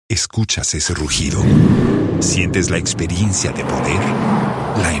¿Escuchas ese rugido? ¿Sientes la experiencia de poder?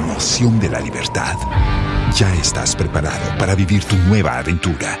 ¿La emoción de la libertad? Ya estás preparado para vivir tu nueva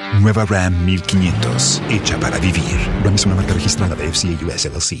aventura. Nueva Ram 1500, hecha para vivir. Ram es una marca registrada de FCA US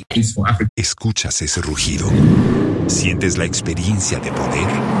LLC. ¿Escuchas ese rugido? ¿Sientes la experiencia de poder?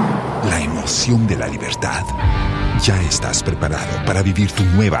 ¿La emoción de la libertad? Ya estás preparado para vivir tu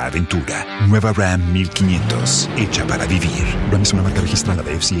nueva aventura. Nueva Ram 1500, hecha para vivir. Ram es una marca registrada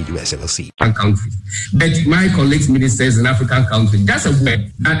de FCA US LLC. Country. But my colleagues, ministers in African countries, that's a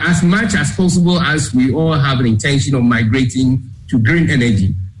way that as much as possible as we all have an intention of migrating to green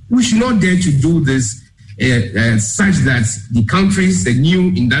energy, we should not dare to do this such that the countries, the new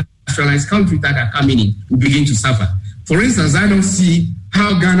industrialized countries that are coming in, will begin to suffer. For instance, I don't see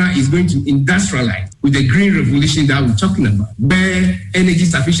how Ghana is going to industrialize with the green revolution that we're talking about, where energy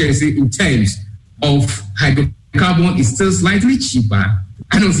sufficiency in terms of hydrocarbon is still slightly cheaper.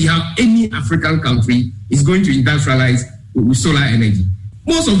 I don't see how any African country is going to industrialize with solar energy.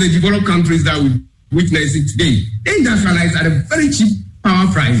 Most of the developed countries that we're witnessing today, they industrialize at a very cheap power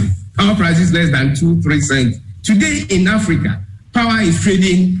price. Power prices less than 2-3 cents. Today in Africa, power is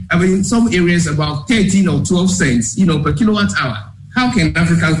trading, in some areas about 13 or 12 cents, per kilowatt hour. How can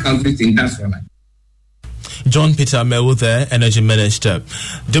African countries industrialize? John Peter Amewu there, Energy Minister.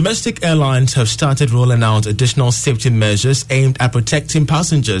 Domestic airlines have started rolling out additional safety measures aimed at protecting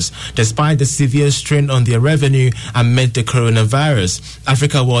passengers despite the severe strain on their revenue amid the coronavirus.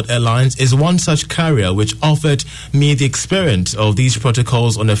 Africa World Airlines is one such carrier which offered me the experience of these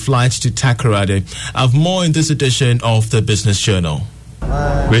protocols on a flight to Takoradi. I have more in this edition of the Business Journal.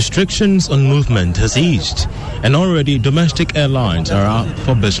 Restrictions on movement has eased, and already domestic airlines are out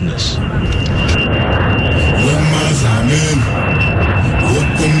for business.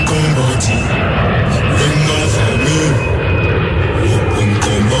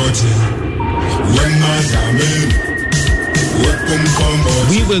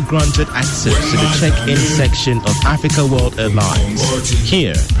 We were granted access to the check-in section of Africa World Airlines.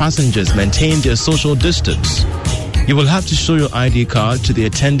 Here, passengers maintain their social distance. You will have to show your ID card to the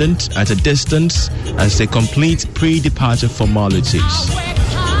attendant at a distance as they complete pre-departure formalities.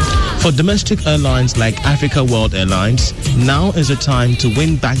 For domestic airlines like Africa World Airlines, now is the time to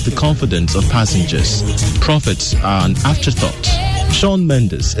win back the confidence of passengers. Profits are an afterthought. Sean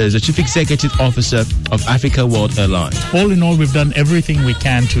Mendes is the Chief Executive Officer of Africa World Airlines. All in all, we've done everything we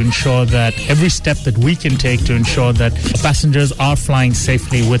can to ensure that every step that we can take to ensure that passengers are flying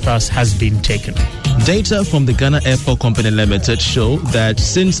safely with us has been taken. Data from the Ghana Airport Company Limited show that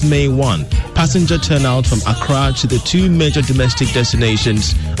since May 1, passenger turnout from Accra to the two major domestic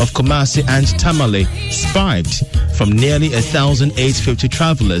destinations of Kumasi and Tamale spiked from nearly 1,850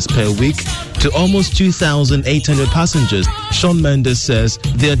 travelers per week to almost 2,800 passengers. Sean Mendes says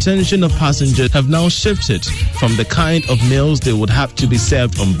the attention of passengers have now shifted from the kind of meals they would have to be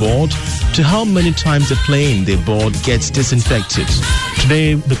served on board to how many times the plane they board gets disinfected.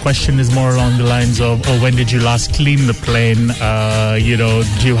 Today, the question is more along the lines of, when did you last clean the plane?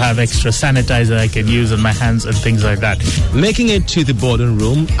 Do you have extra sanitizer I can use on my hands and things like that? Making it to the boarding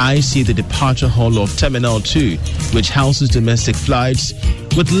room, I see the departure hall of Terminal 2, which houses domestic flights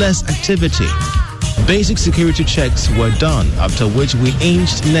with less activity. Basic security checks were done, after which we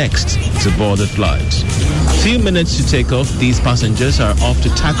inched next to board the flight. Few minutes to take off, these passengers are off to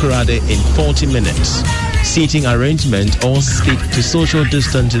Takoradi in 40 minutes. Seating arrangement all speak to social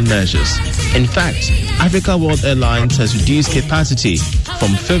distancing measures. In fact, Africa World Airlines has reduced capacity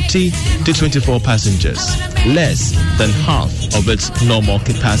from 50 to 24 passengers, less than half of its normal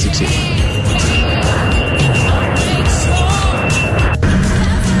capacity.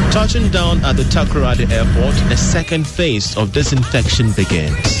 Touching down at the Takoradi Airport, a second phase of disinfection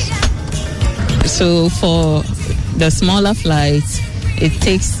begins. So for the smaller flights, it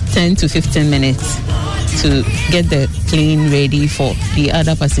takes 10 to 15 minutes to get the plane ready for the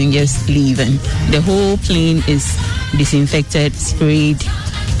other passengers leaving. The whole plane is disinfected, sprayed,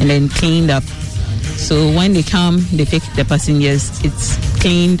 and then cleaned up. So when they come, they pick the passengers. It's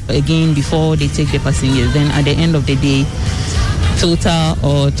cleaned again before they take the passengers. Then at the end of the day, total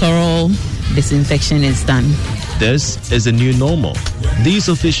or thorough disinfection is done. This is the new normal. These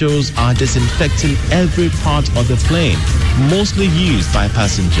officials are disinfecting every part of the plane, mostly used by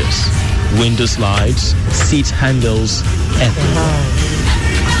passengers. Window slides, seat handles, everywhere.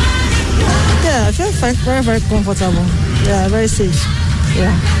 Yeah, I feel very, very comfortable. Yeah, very safe.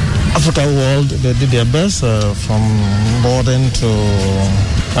 Yeah. Africa World, they did their best from boarding to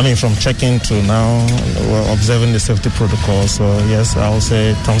from checking to now, we're observing the safety protocol. So yes, I will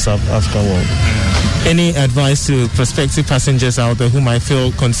say thumbs up Africa World. Any advice to prospective passengers out there who might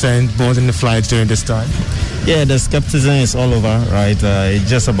feel concerned boarding the flights during this time? Yeah, the skepticism is all over, right? It's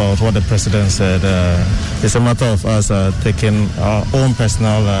just about what the president said. It's a matter of us taking our own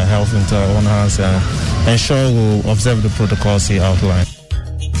personal health into our own hands and ensure we'll observe the protocols he outlined.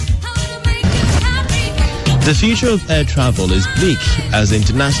 The future of air travel is bleak as the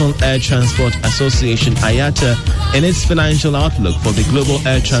International Air Transport Association IATA, in its financial outlook for the global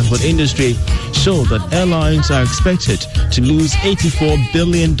air transport industry, showed that airlines are expected to lose $84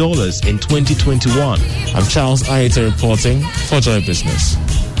 billion in 2021. I'm Charles Ayeta reporting for Joy Business.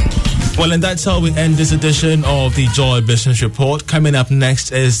 Well, and that's how we end this edition of the Joy Business Report. Coming up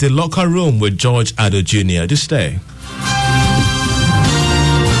next is The Locker Room with George Addo Jr. Do stay.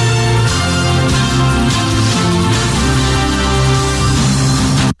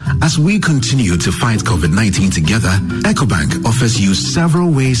 As we continue to fight COVID-19 together, EcoBank offers you several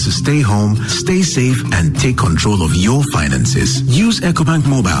ways to stay home, stay safe, and take control of your finances. Use EcoBank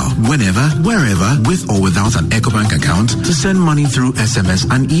Mobile whenever, wherever, with or without an EcoBank account to send money through SMS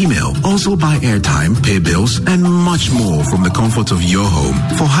and email. Also buy airtime, pay bills, and much more from the comfort of your home.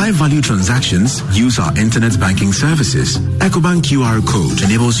 For high-value transactions, use our internet banking services. EcoBank QR code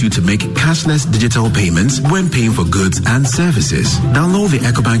enables you to make cashless digital payments when paying for goods and services. Download the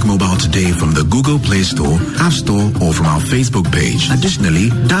EcoBank Mobile today from the Google Play Store, App Store, or from our Facebook page. Additionally,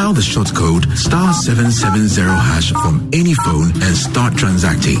 dial the short code *770# from any phone and start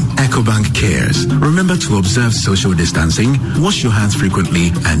transacting. EcoBank cares. Remember to observe social distancing, wash your hands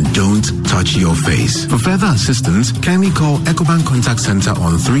frequently, and don't touch your face. For further assistance, kindly call EcoBank Contact Center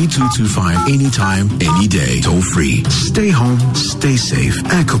on 3225 anytime, any day, toll free. Stay home, stay safe.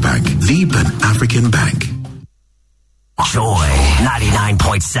 EcoBank, the Pan-African Bank. Joy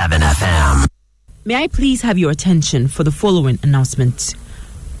 99.7 FM. May I please have your attention for the following announcement?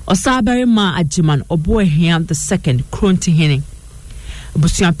 Osabari Ma Ajiman Oboehia II Krontihene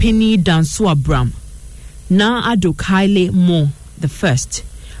Obusuapeni Danso Abram Na Ado Kaile Mo the First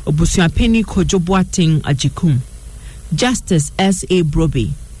Obusuapeni Kojoboating Ajikum Justice S.A.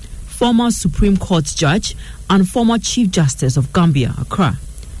 Broby, former Supreme Court Judge and former Chief Justice of Gambia, Accra.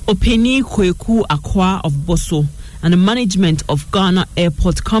 Openi Kweku Akwa of Boso and the management of Ghana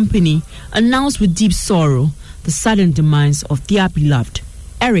Airport Company announced with deep sorrow the sudden demise of their beloved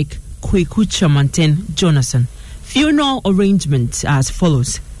Eric Kweku Chamanten Jonathan. Funeral arrangements as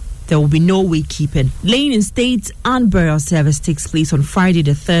follows. There will be no wakekeeping. Laying in state and burial service takes place on Friday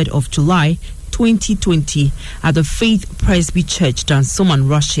the 3rd of July 2020 at the Faith Presby Church, Dansoman,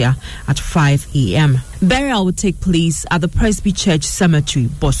 Russia at 5 a.m. Burial will take place at the Presby Church Cemetery,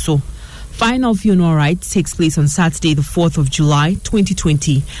 Boso. Final funeral rite takes place on Saturday, the 4th of July,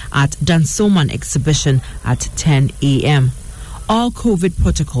 2020 at Dansoman Exhibition at 10 a.m. All COVID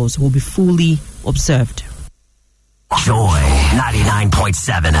protocols will be fully observed. Joy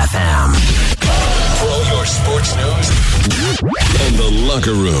 99.7 FM. For all your sports news in the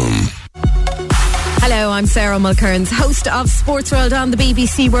Locker Room. Hello, I'm Sarah Mulcairns, host of Sports World on the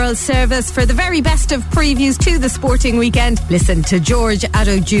BBC World Service. For the very best of previews to the sporting weekend, listen to George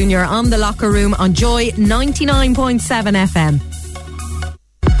Addo Jr. on The Locker Room on Joy 99.7 FM.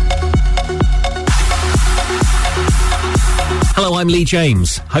 Hello, I'm Lee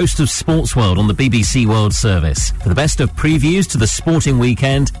James, host of Sports World on the BBC World Service. For the best of previews to the sporting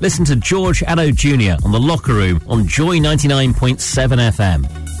weekend, listen to George Addo Jr. on The Locker Room on Joy 99.7 FM.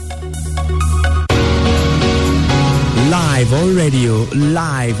 Live on radio,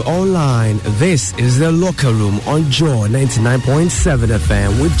 live online. This is The Locker Room on Joy 99.7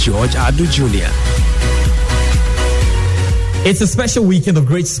 FM with George Addo Jr. It's a special weekend of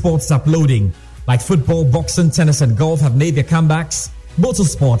great sports uploading. Like football, boxing, tennis and golf have made their comebacks.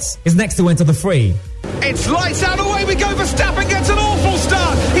 Motorsports is next to enter the fray. It's lights out, away we go. Verstappen gets an awful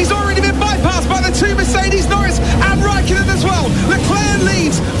start. He's already been bypassed by the two Mercedes, Norris and Raikkonen as well. Leclerc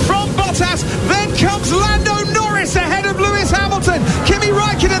leads from Bottas. Then comes Lando Norris ahead of Lewis Hamilton. Kimi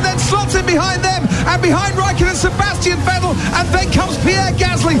Raikkonen then slots in behind them. And behind Raikkonen, Sebastian Vettel. And then comes Pierre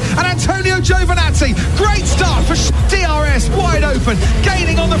Gasly and Antonio Giovinazzi. Great start for DRS, wide open.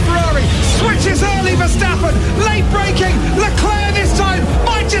 Gaining on the Ferrari. Switches early, Verstappen. Late braking. Leclerc this time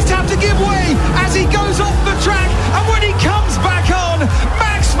might just have to give way as he goes off the track. And when he comes back on,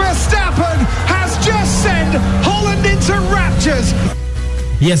 Max Verstappen has just sent Holland into raptures.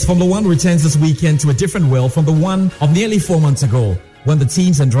 Yes, Formula One returns this weekend to a different world from the one of nearly 4 months ago, when the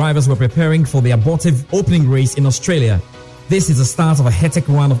teams and drivers were preparing for the abortive opening race in Australia. This is the start of a hectic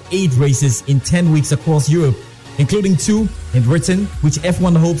run of 8 races in 10 weeks across Europe, including 2 in Britain, which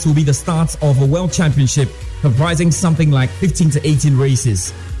F1 hopes will be the start of a world championship comprising something like 15 to 18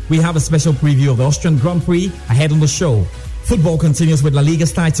 races. We have a special preview of the Austrian Grand Prix ahead on the show. Football continues with La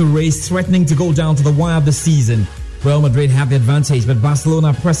Liga's title race threatening to go down to the wire this season. Real Madrid have the advantage, but Barcelona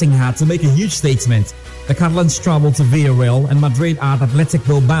are pressing hard to make a huge statement. The Catalans travel to Villarreal and Madrid are at Athletic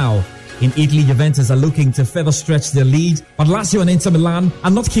Bilbao. In Italy, Juventus are looking to further stretch their lead, but Lazio and Inter Milan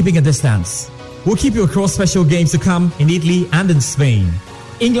are not keeping a distance. We'll keep you across special games to come in Italy and in Spain.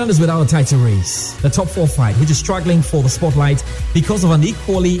 England is without a title race. The top 4 fight, which is struggling for the spotlight because of an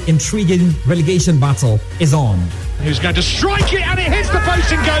equally intriguing relegation battle, is on. Who's going to strike it, and it hits the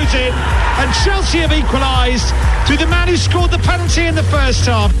post and goes in. And Chelsea have equalised through the man who scored the penalty in the first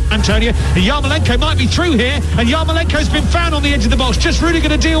half. Antonio, Yarmolenko might be through here, and Yarmolenko's been found on the edge of the box. Just really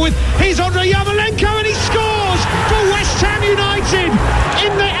going to deal with. Here's Andrei Yarmolenko, and he scores for West Ham United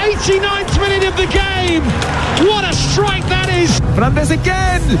in the 89th minute of the game. What a strike that is! Fernandes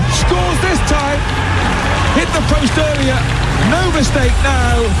again scores this time. Hit the post earlier. No mistake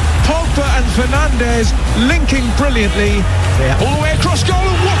now. Pogba and Fernandes linking brilliantly. All the way across goal,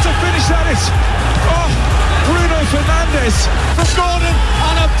 and what a finish that is. Oh, Bruno Fernandes from Gordon,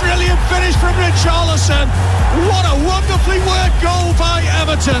 and a brilliant finish from Richarlison. What a wonderfully worked goal by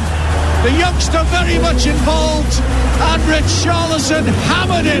Everton. The youngster very much involved, and Richarlison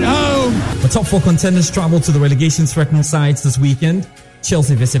hammered it home. The top 4 contenders travel to the relegation-threatened sides this weekend.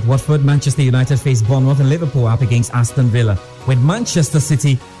 Chelsea visit Watford, Manchester United face Bournemouth, and Liverpool up against Aston Villa. With Manchester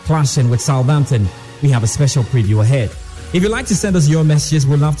City clashing with Southampton, we have a special preview ahead. If you'd like to send us your messages,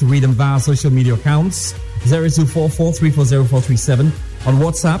 we'd love to read them via social media accounts 0244 340 on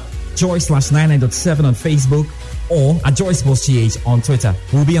WhatsApp, joy/99.7 on Facebook, or at JoySportsGH on Twitter.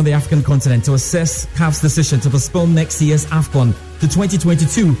 We'll be on the African continent to assess CAF's decision to postpone next year's AFCON to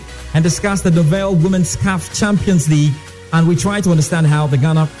 2022 and discuss the novel Women's CAF Champions League. And we try to understand how the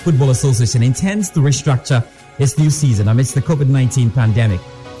Ghana Football Association intends to restructure its new season amidst the COVID-19 pandemic.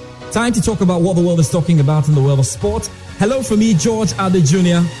 Time to talk about what the world is talking about in the world of sport. Hello from me, George Ade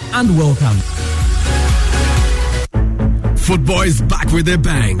Jr., and welcome. Football is back with a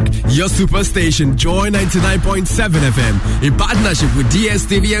bang. Your superstation, Joy 99.7 FM, in partnership with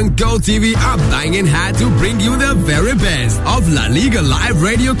DSTV and GoTV, are banging hard to bring you the very best of La Liga Live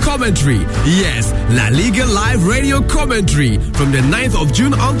Radio Commentary. Yes, La Liga Live Radio Commentary from the 9th of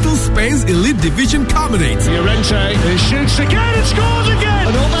June until Spain's Elite Division culminates. Llorente shoots again and scores again.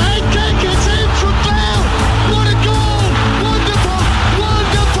 And overhead kick, it's in from Bale. What a goal! Wonderful,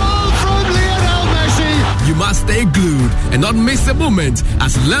 wonderful from Lionel Messi. You must stay glued and not miss a moment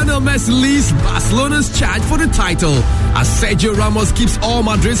as Lionel Messi leads Barcelona's charge for the title, as Sergio Ramos keeps all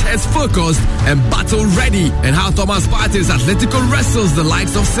Madrid's heads focused and battle ready, and how Thomas Partey's Atletico wrestles the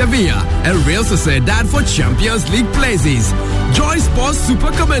likes of Sevilla and Real Sociedad for Champions League places. Joy Sports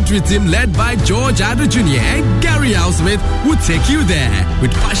Super Commentary team led by George Ade Jr. and Gary Alsmith will take you there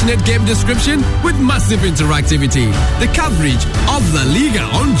with passionate game description with massive interactivity. The coverage of La Liga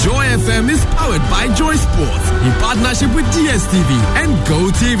on Joy FM is powered by Joy Sports in partnership with DSTV and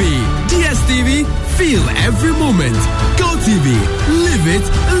GoTV. DSTV, feel every moment. GoTV, live it,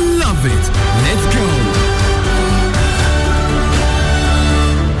 love it. Let's go.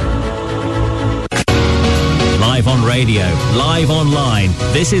 Live on radio, live online.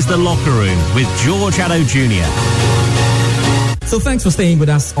 This is The Locker Room with George Ade Jr. So thanks for staying with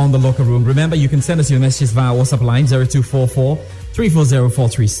us on The Locker Room. Remember, you can send us your messages via WhatsApp line 0244 340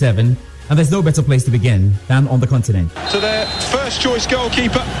 437. And there's no better place to begin than on the continent. To their first choice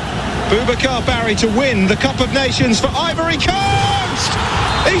goalkeeper, Boubacar Barry, to win the Cup of Nations for Ivory Coast.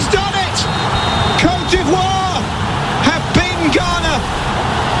 He's done it. Côte d'Ivoire have beaten Ghana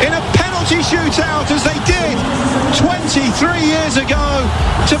in a penalty shootout, as they did 23 years ago,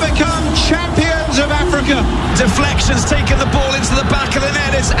 to become champions of Africa. Deflections taking the ball into the back of the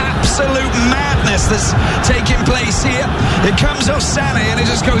net. It's absolute madness that's taking place here. It comes Osane and it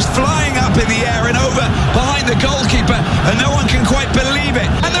just goes flying up in the air and over behind the goalkeeper, and no one can quite believe it.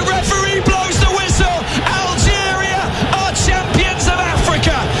 And the referee blows the whistle. Algeria are champions of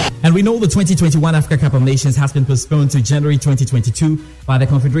Africa. And we know the 2021 Africa Cup of Nations has been postponed to January 2022 by the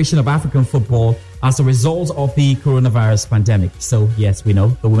Confederation of African Football as a result of the coronavirus pandemic. So, yes, we know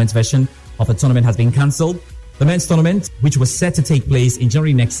the women's version of the tournament has been cancelled. The men's tournament, which was set to take place in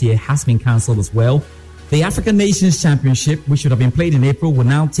January next year, has been cancelled as well. The African Nations Championship, which should have been played in April, will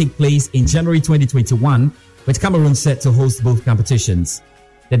now take place in January 2021, with Cameroon set to host both competitions.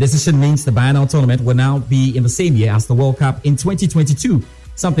 The decision means the biennial tournament will now be in the same year as the World Cup in 2022,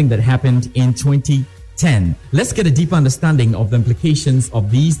 something that happened in 2010. 10. Let's get a deeper understanding of the implications of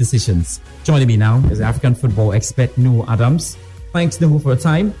these decisions. Joining me now is African football expert Nuhu Adams. Thanks, Nuhu, for your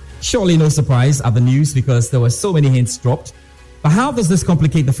time. Surely no surprise at the news because there were so many hints dropped. But how does this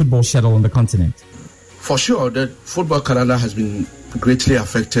complicate the football schedule on the continent? For sure, the football calendar has been greatly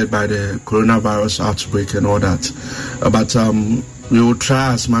affected by the coronavirus outbreak and all that. But we will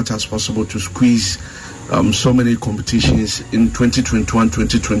try as much as possible to squeeze so many competitions in 2021,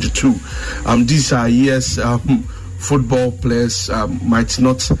 2022. These are years football players might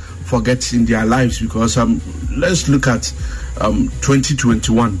not forget in their lives because let's look at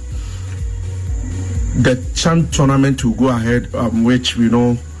 2021. The CHAN tournament will go ahead, which we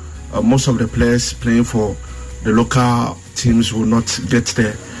know most of the players playing for the local teams will not get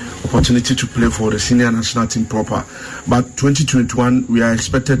the opportunity to play for the senior national team proper. But 2021, we are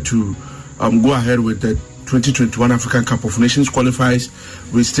expected to go ahead with the 2021 African Cup of Nations qualifiers.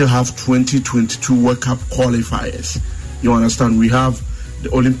 We still have 2022 World Cup qualifiers. You understand? We have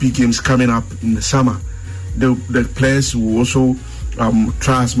the Olympic Games coming up in the summer. The players will also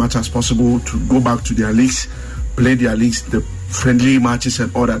try as much as possible to go back to their leagues, play their leagues, the friendly matches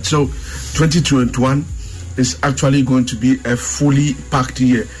and all that. So 2021 is actually going to be a fully packed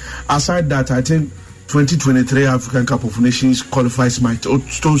year. Aside that, I think 2023 African Cup of Nations qualifiers might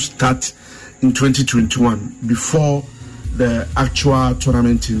also start in 2021 before the actual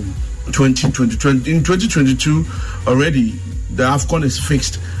tournament in 2022. In 2022 already, the AFCON is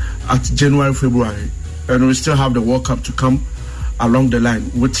fixed at January, February, and we still have the World Cup to come along the line,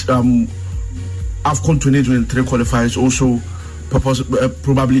 with AFCON 2023 qualifiers also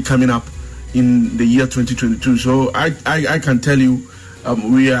probably coming up in the year 2022. So I can tell you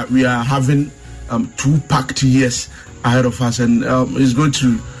we are having 2 packed years ahead of us, and it's going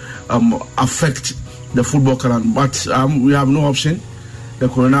to affect the football calendar. But we have no option. The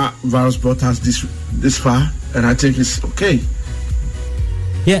coronavirus brought us this far, and I think it's okay.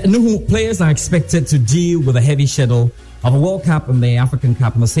 Yeah, Nuhu, players are expected to deal with a heavy schedule of a World Cup and the African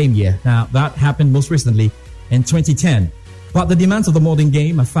Cup in the same year. Now, that happened most recently in 2010. But the demands of the modern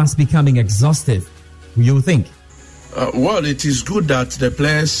game are fast becoming exhaustive. What do you think? Well, it is good that the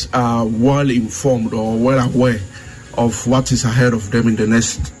players are well informed or well aware of what is ahead of them in the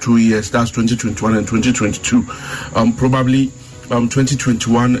next 2 years. That's 2021 and 2022. Probably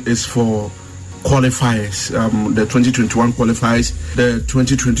 2021 is for qualifiers, the 2021 qualifiers, the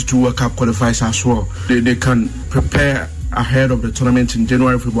 2022 World Cup qualifiers as well. They can prepare ahead of the tournament in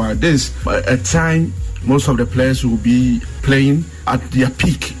January, February. This a time most of the players will be playing at their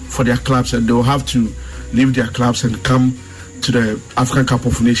peak for their clubs, and they will have to leave their clubs and come to the African Cup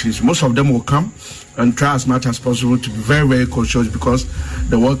of Nations. Most of them will come and try as much as possible to be very, very cautious because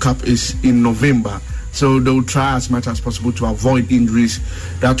the World Cup is in November. So they will try as much as possible to avoid injuries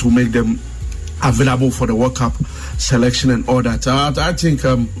that will make them available for the World Cup selection and all that. I think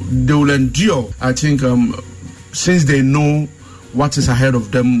they will endure. I think since they know what is ahead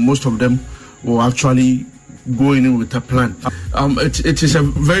of them, most of them will actually go in with a plan. It is a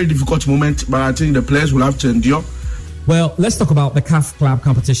very difficult moment, but I think the players will have to endure. Well, let's talk about the CAF club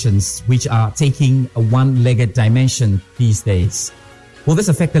competitions, which are taking a one-legged dimension these days. Will this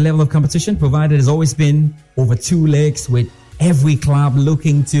affect the level of competition, provided it's always been over 2 legs, with every club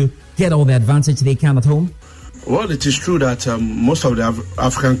looking to get all the advantage they can at home? Well, it is true that most of the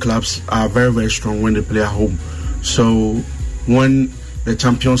African clubs are very, very strong when they play at home. So when the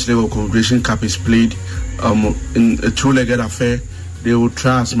Champions League or Confederation Cup is played in a 2-legged affair, they will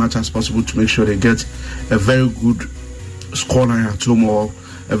try as much as possible to make sure they get a very good scoreline at home or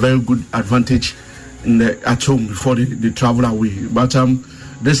a very good advantage at home before they travel away. But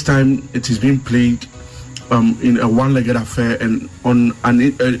this time it is being played in a one-legged affair and on a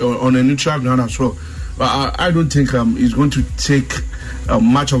neutral ground as well. But I don't think it's going to take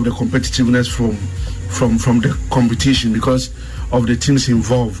much of the competitiveness from the competition because of the teams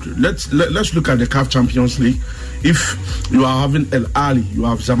involved. Let's look at the CAF Champions League. If you are having El Ali, you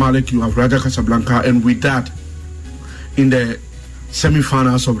have Zamalek, you have Raja Casablanca, and with that, in the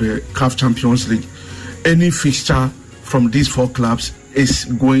semi-finals of the CAF Champions League, any fixture from these 4 clubs is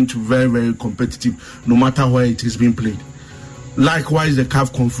going to be very, very competitive, no matter where it is being played. Likewise, the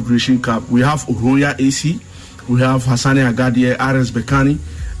CAF Confederation Cup, we have Oroya AC, we have Hassani Agadir, RS Bekani,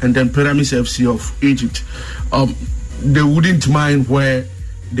 and then Pyramids FC of Egypt. They wouldn't mind where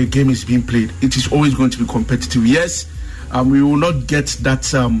the game is being played. It is always going to be competitive. Yes, we will not get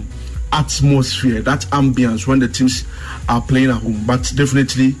that atmosphere, that ambience when the teams are playing at home, but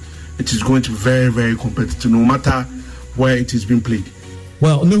definitely it is going to be very, very competitive, no matter where it is being played.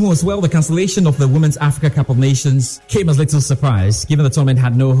 Well, no, as well, the cancellation of the Women's Africa Cup of Nations came as little surprise, given the tournament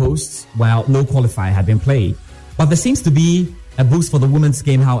had no hosts, while no qualifier had been played. But there seems to be a boost for the women's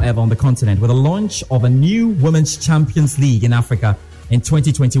game, however, on the continent, with the launch of a new Women's Champions League in Africa in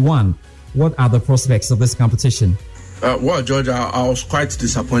 2021. What are the prospects of this competition? Well, George, I was quite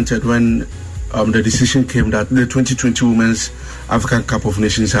disappointed when the decision came that the 2020 Women's African Cup of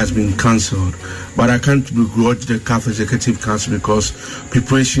Nations has been cancelled. But I can't begrudge the CAF Executive Council because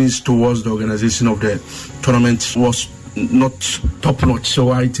preparations towards the organization of the tournament was not top-notch.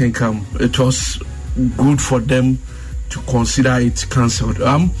 So I think it was good for them to consider it cancelled.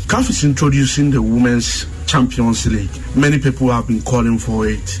 CAF is introducing the Women's Champions League. Many people have been calling for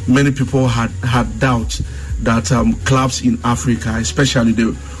it. Many people had doubt that clubs in Africa, especially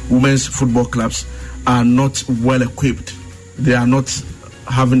the women's football clubs, are not well equipped. They are not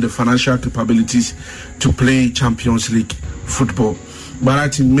having the financial capabilities to play Champions League football. But I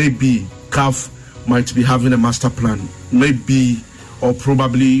think maybe CAF might be having a master plan, maybe or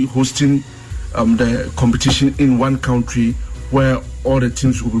probably hosting the competition in one country where all the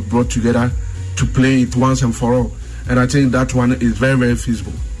teams will be brought together to play it once and for all. And I think that one is very, very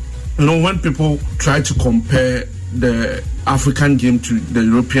feasible. You know, when people try to compare the African game to the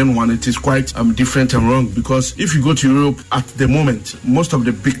European one, it is quite different and wrong, because if you go to Europe at the moment, most of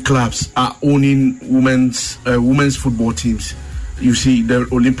the big clubs are owning women's football teams. You see the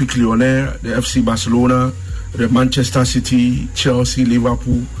Olympique Lyonnais, the FC Barcelona, the Manchester City, Chelsea,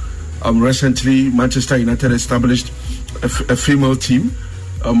 Liverpool. Recently, Manchester United established a female team.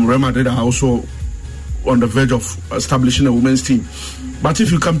 Real Madrid are also on the verge of establishing a women's team. But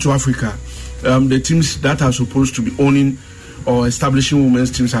if you come to Africa, the teams that are supposed to be owning or establishing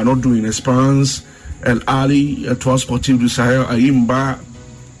women's teams are not doing. Esperance, El Ali, Etoile Sportive du Sahel, Ayimba,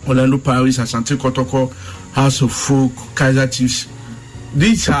 Orlando Pirates, Asante Kotoko, House of Folk, Kaiser Chiefs.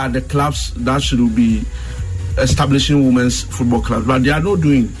 These are the clubs that should be establishing women's football clubs, but they are not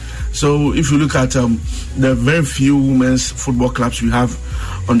doing. So if you look at the very few women's football clubs we have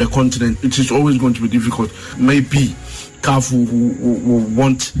on the continent, it is always going to be difficult. Maybe CAF will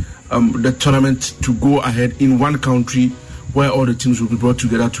want the tournament to go ahead in one country where all the teams will be brought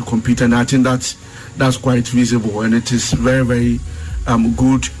together to compete, and I think that's quite feasible, and it is very, very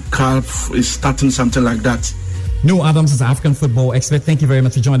good. CAF is starting something like that. Noah Adams is an African football expert. Thank you very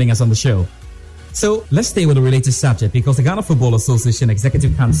much for joining us on the show. So let's stay with a related subject, because the Ghana Football Association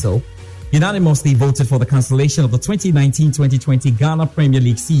Executive Council unanimously voted for the cancellation of the 2019-2020 Ghana Premier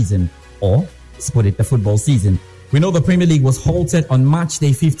League season, or let's put it, the football season. We know the Premier League was halted on March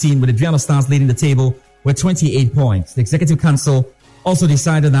Day 15 with the Adriana Stars leading the table with 28 points. The Executive Council also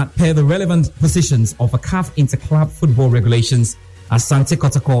decided that per the relevant positions of a CAF inter-club football regulations, Asante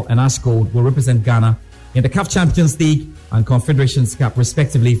Kotoko and Ash Gold will represent Ghana in the CAF Champions League and Confederations Cup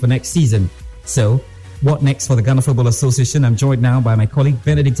respectively for next season. So, what next for the Ghana Football Association? I'm joined now by my colleague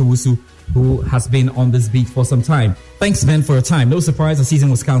Benedict Owusu, who has been on this beat for some time. Thanks, Ben, for your time. No surprise the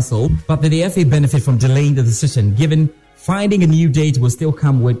season was cancelled, but did the FA benefit from delaying the decision, given finding a new date will still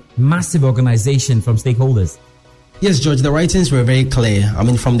come with massive organisation from stakeholders? Yes, George, the writings were very clear. I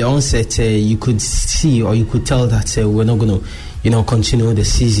mean, from the onset, you could see or you could tell that we're not going to, continue the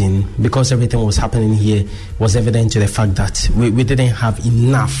season, because everything was happening here was evident to the fact that we didn't have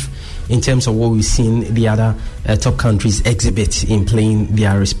enough in terms of what we've seen the other top countries exhibit in playing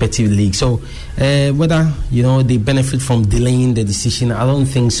their respective leagues. So whether, they benefit from delaying the decision, I don't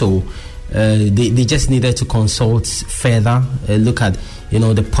think so. They just needed to consult further, look at,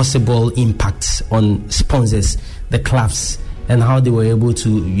 the possible impacts on sponsors, the clubs, and how they were able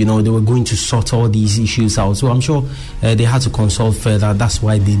to, they were going to sort all these issues out. So I'm sure they had to consult further. That's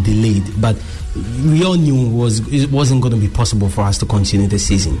why they delayed. But we all knew it wasn't going to be possible for us to continue the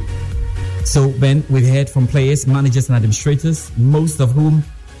season. So, Ben, we've heard from players, managers and administrators, most of whom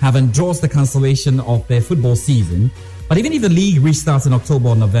have endorsed the cancellation of their football season. But even if the league restarts in October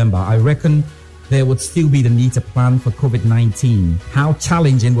or November, I reckon there would still be the need to plan for COVID-19. How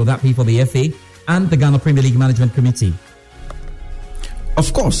challenging will that be for the FA and the Ghana Premier League Management Committee?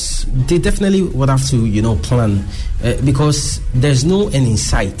 Of course, they definitely would have to, plan, because there's no end in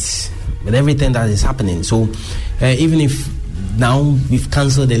sight with everything that is happening. So, even if now we've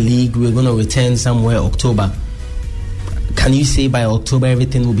cancelled the league, we're going to return somewhere October. Can you say by October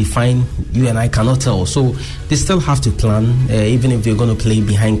everything will be fine? You and I cannot tell. So they still have to plan, even if they're going to play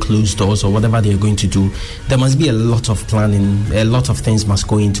behind closed doors or whatever they're going to do. There must be a lot of planning. A lot of things must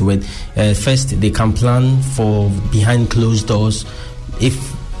go into it. First, they can plan for behind closed doors. If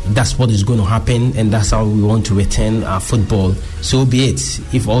that's what is going to happen, and that's how we want to return our football, so be it.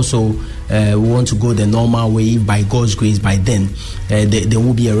 If also we want to go the normal way, by God's grace, by then there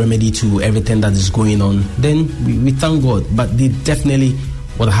will be a remedy to everything that is going on, then we thank God. But they definitely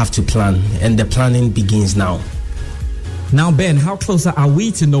will have to plan, and the planning begins now. Now, Ben, how closer are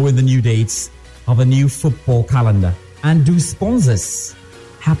we to knowing the new dates of a new football calendar? And do sponsors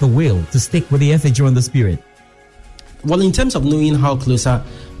have the will to stick with the FA during this period? Well, in terms of knowing how closer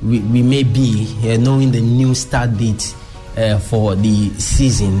we may be, knowing the new start date for the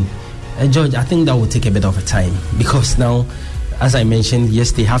season, George, I think that will take a bit of a time, because now, as I mentioned,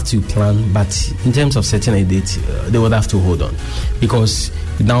 yes, they have to plan, but in terms of setting a date, they would have to hold on, because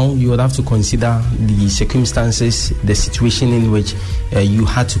now you would have to consider the circumstances, the situation in which you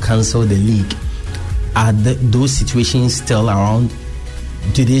had to cancel the league. Are those situations still around?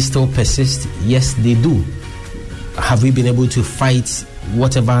 Do they still persist? Yes, they do. Have we been able to fight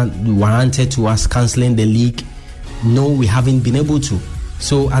whatever warranted to us cancelling the league? No, we haven't been able to.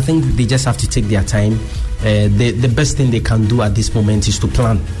 So I think they just have to take their time. The best thing they can do at this moment is to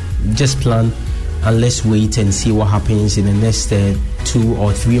plan. Just plan, and let's wait and see what happens in the next 2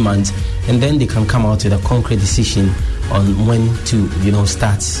 or 3 months, and then they can come out with a concrete decision on when to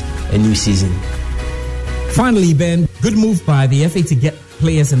start a new season. Finally, Ben, good move by the FA to get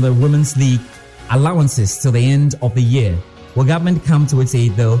players in the Women's League allowances till the end of the year. Will government come to its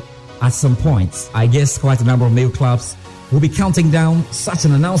aid, though, at some point? I guess quite a number of male clubs will be counting down such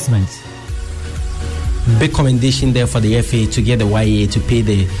an announcement. Big commendation there for the FA to get the YA to pay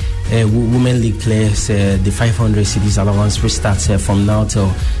the Women League players the 500 cedis allowance, which starts from now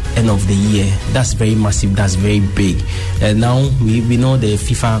till end of the year. That's very massive. That's very big. Now we know the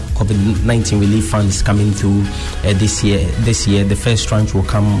FIFA COVID-19 relief fund is coming through this year. The first tranche will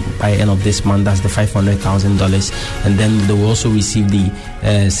come by end of this month. That's the $500,000, and then they will also receive the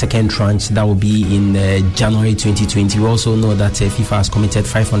second tranche that will be in January 2020. We also know that FIFA has committed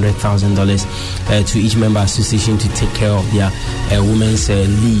 $500,000 to each member association to take care of their women's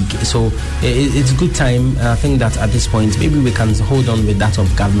league. So it's a good time. I think that at this point maybe we can hold on with that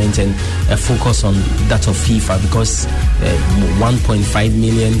of government and focus on that of FIFA, because 1.5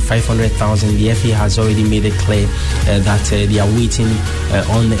 million, 500,000, the FA has already made it clear that they are waiting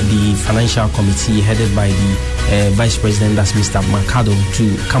on the financial committee headed by the vice president, that's Mr. Mercado,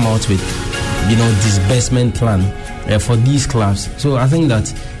 to come out with disbursement plan for these clubs. So I think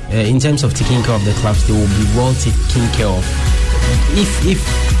that in terms of taking care of the clubs, they will be well taken care of.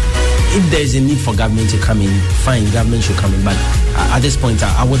 If there is a need for government to come in, fine, government should come in. But at this point,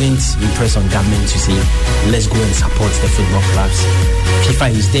 I wouldn't impress on government to say, let's go and support the football clubs.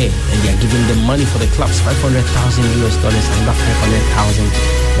 FIFA is there, and they are giving them money for the clubs, $500,000, another 500,000,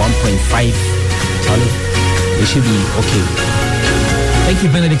 1.5. Charlie, it should be okay. Thank you,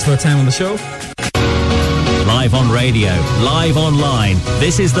 Benedict, for your time on the show. Live on radio, live online.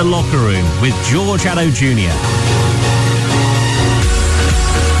 This is The Locker Room with George Addo Jr.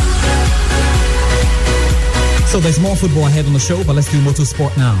 So there's more football ahead on the show, but let's do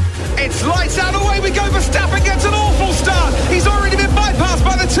motorsport now. It's lights out, away we go. Verstappen gets an awful start. He's already been bypassed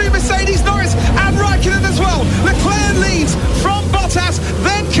by the two Mercedes, Norris and Raikkonen as well. Leclerc leads from Bottas.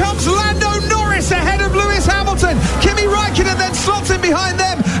 Then comes Lando Norris ahead of Lewis Hamilton. Kimi Raikkonen then slots in behind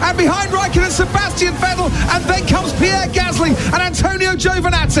them, and behind Raikkonen, Sebastian Vettel, and then comes Pierre Gasly and Antonio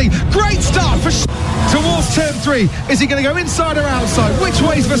Giovinazzi. Great start for towards turn 3. Is he going to go inside or outside? Which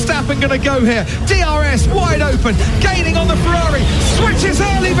way is Verstappen going to go here? DRS wide open, gaining on the Ferrari. Switches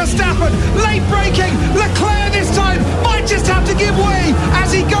early, Verstappen, late braking. Leclerc this time might just have to give way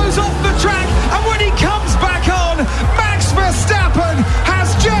as he goes off the track. And when he comes back on, Max Verstappen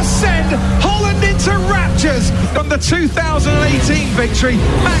has just sent Holland into raptures. From the 2018 victory,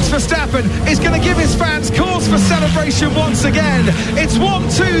 Max Verstappen is going to give his fans cause for celebration once again. It's 1,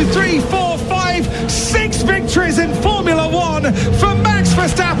 2, 3, 4, 5, 6 victories in Formula One for Max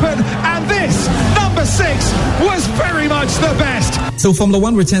Verstappen, and this, number 6, was very much the best. So Formula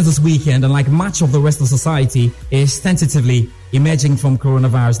One returns this weekend, and like much of the rest of society, is tentatively emerging from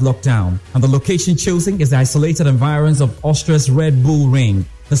coronavirus lockdown. And the location chosen is the isolated environs of Austria's Red Bull Ring.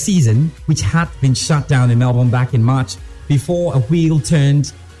 The season, which had been shut down in Melbourne back in March before a wheel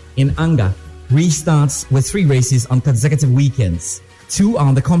turned in anger, restarts with 3 races on consecutive weekends. 2 are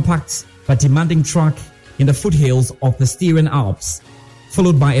on the compact but demanding track in the foothills of the Styrian Alps,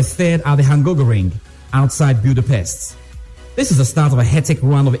 followed by a 3rd at the Hungaroring outside Budapest. This is the start of a hectic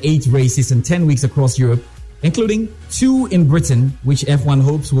run of 8 races in 10 weeks across Europe, including 2 in Britain, which F1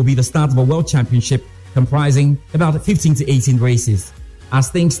 hopes will be the start of a world championship comprising about 15 to 18 races. As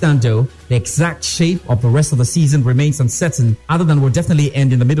things stand though, the exact shape of the rest of the season remains uncertain, other than will definitely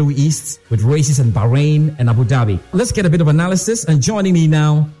end in the Middle East with races in Bahrain and Abu Dhabi. Let's get a bit of analysis, and joining me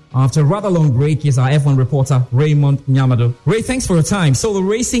now after a rather long break is our F1 reporter, Raymond Nyamado. Ray, thanks for your time. So the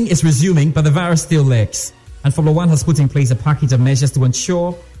racing is resuming, but the virus still lurks. And Formula One has put in place a package of measures to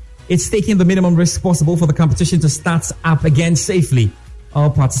ensure it's taking the minimum risk possible for the competition to start up again safely. All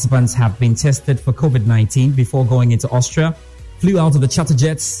participants have been tested for COVID-19 before going into Austria, flew out of the charter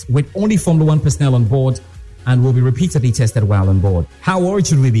jets with only Formula One personnel on board, and will be repeatedly tested while on board. How worried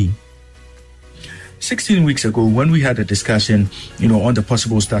should we be? 16 weeks ago, when we had a discussion, on the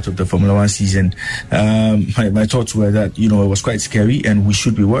possible start of the Formula One season, my thoughts were that, it was quite scary and we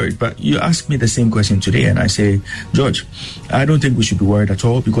should be worried. But you asked me the same question today, and I say, George, I don't think we should be worried at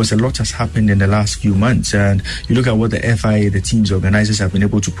all, because a lot has happened in the last few months. And you look at what the FIA, the teams, organizers have been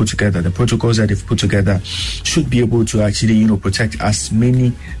able to put together, the protocols that they've put together should be able to actually, protect as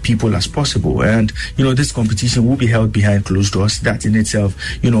many people as possible. And, this competition will be held behind closed doors. That in itself,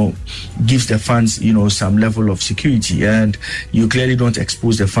 gives the fans, some level of security, and you clearly don't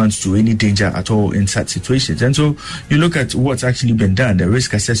expose the fans to any danger at all in such situations. And so you look at what's actually been done. The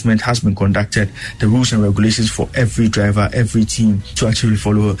risk assessment has been conducted. The rules and regulations for every driver, every team to actually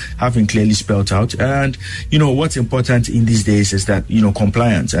follow have been clearly spelled out. And, what's important in these days is that,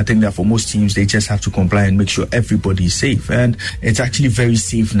 compliance. I think that for most teams, they just have to comply and make sure everybody is safe. And it's actually very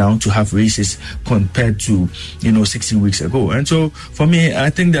safe now to have races compared to, 16 weeks ago. And so for me, I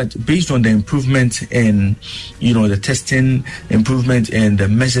think that based on the improvement in the testing, improvement in the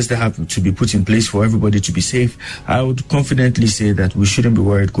measures that have to be put in place for everybody to be safe, I would confidently say that we shouldn't be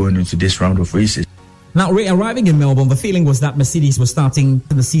worried going into this round of races. Now, Ray, arriving in Melbourne, the feeling was that Mercedes was starting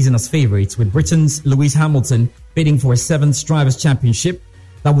the season as favourites, with Britain's Lewis Hamilton bidding for a 7th Drivers' Championship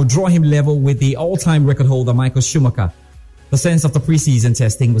that would draw him level with the all-time record holder Michael Schumacher. The sense of the pre-season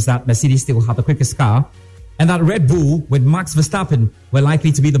testing was that Mercedes still had the quickest car, and that Red Bull with Max Verstappen were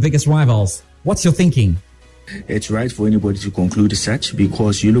likely to be the biggest rivals. What's your thinking? It's right for anybody to conclude such,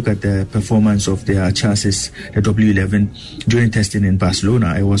 because you look at the performance of their chassis, the W11, during testing in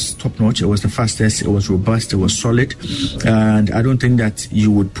Barcelona. It was top-notch, it was the fastest, it was robust, it was solid, and I don't think that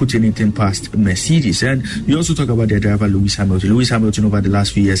you would put anything past Mercedes. And you also talk about their driver, Lewis Hamilton. Lewis Hamilton over the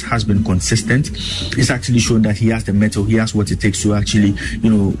last few years has been consistent. He's actually shown that he has the mettle, he has what it takes to actually,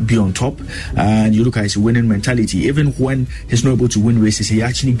 be on top. And you look at his winning mentality. Even when he's not able to win races, he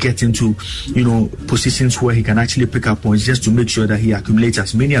actually gets into, positions where he can actually pick up points just to make sure that he accumulates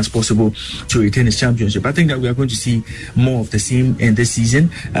as many as possible to retain his championship. I think that we are going to see more of the same in this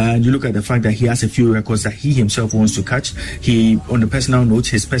season. And you look at the fact that he has a few records that he himself wants to catch. He, on the personal note,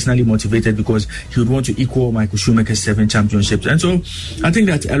 he's personally motivated because he would want to equal Michael Schumacher's 7 championships. And so I think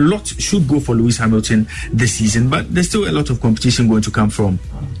that a lot should go for Lewis Hamilton this season, but there's still a lot of competition going to come from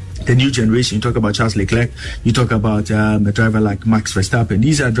the new generation. You talk about Charles Leclerc, you talk about a driver like Max Verstappen.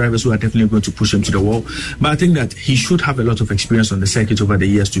 These are drivers who are definitely going to push him to the wall. But I think that he should have a lot of experience on the circuit over the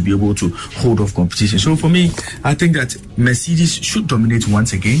years to be able to hold off competition. So for me, I think that Mercedes should dominate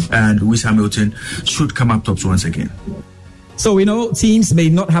once again, and Lewis Hamilton should come up tops once again. So, teams may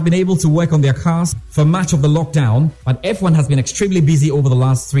not have been able to work on their cars for much of the lockdown, but F1 has been extremely busy over the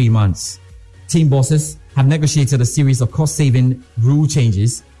last 3 months. Team bosses have negotiated a series of cost-saving rule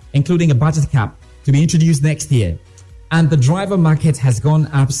changes, including a budget cap to be introduced next year. And the driver market has gone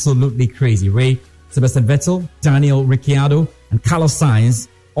absolutely crazy. Ray, Sebastian Vettel, Daniel Ricciardo, and Carlos Sainz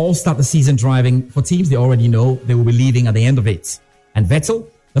all start the season driving for teams they already know they will be leaving at the end of it. And Vettel,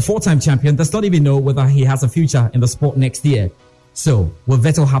 the 4-time champion, does not even know whether he has a future in the sport next year. So, will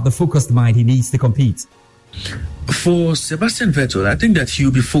Vettel have the focused mind he needs to compete? For Sebastian Vettel, I think that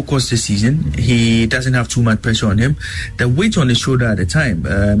he'll be focused this season. He doesn't have too much pressure on him. The weight on his shoulder at the time,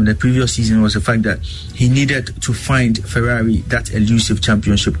 in the previous season, was the fact that he needed to find Ferrari that elusive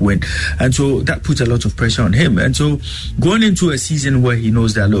championship win. And so that put a lot of pressure on him. And so going into a season where he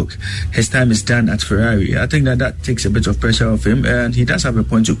knows that, look, his time is done at Ferrari, I think that takes a bit of pressure off him. And he does have a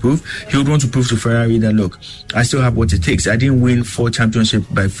point to prove. He would want to prove to Ferrari that, look, I still have what it takes. I didn't win 4 championships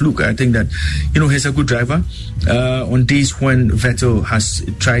by fluke. I think that, he's a good driver. On days when Vettel has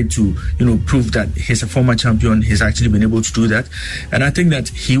tried to, prove that he's a former champion, he's actually been able to do that. And I think that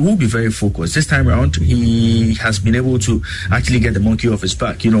he will be very focused. This time around, he has been able to actually get the monkey off his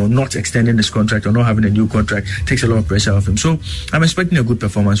back. Not extending his contract or not having a new contract takes a lot of pressure off him. So I'm expecting a good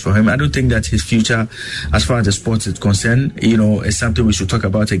performance for him. I don't think that his future, as far as the sport is concerned, is something we should talk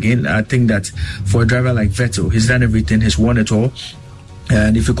about again. I think that for a driver like Vettel, he's done everything, he's won it all.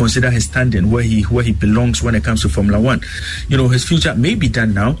 And if you consider his standing, where he belongs when it comes to Formula One, his future may be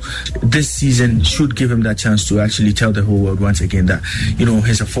done now. This season should give him that chance to actually tell the whole world once again that,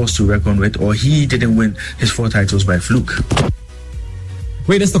 he's a force to reckon with, or he didn't win his 4 titles by fluke.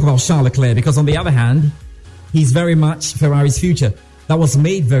 Wait, let's talk about Charles Leclerc, because on the other hand, he's very much Ferrari's future. That was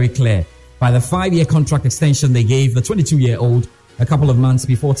made very clear by the 5-year contract extension they gave the 22-year-old a couple of months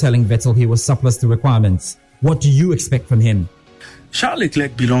before telling Vettel he was surplus to requirements. What do you expect from him? Charles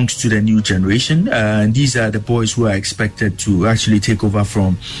Leclerc belongs to the new generation, and these are the boys who are expected to actually take over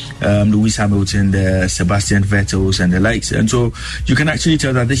from Lewis Hamilton, the Sebastian Vettels and the likes. And so you can actually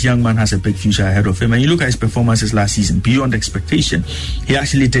tell that this young man has a big future ahead of him. And you look at his performances last season, beyond expectation. He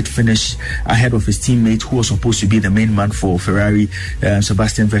actually did finish ahead of his teammate who was supposed to be the main man for Ferrari,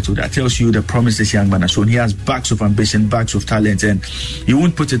 Sebastian Vettel. That tells you the promise this young man has shown. He has bags of ambition, bags of talent, and you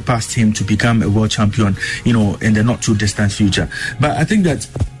won't put it past him to become a world champion, in the not too distant future. But I think that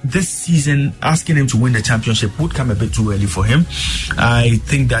this season, asking him to win the championship would come a bit too early for him. I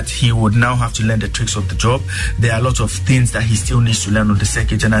think that he would now have to learn the tricks of the job. There are a lot of things that he still needs to learn on the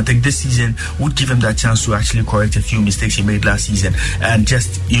circuit, and I think this season would give him that chance to actually correct a few mistakes he made last season and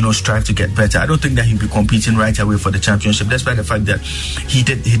just, strive to get better. I don't think that he'll be competing right away for the championship, despite the fact that he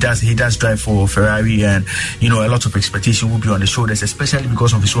does drive for Ferrari, and a lot of expectation will be on his shoulders, especially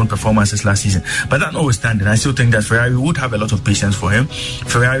because of his own performances last season. But that notwithstanding, I still think that Ferrari would have a lot of patience for him.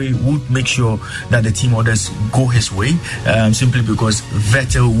 Ferrari would make sure that the team orders go his way, simply because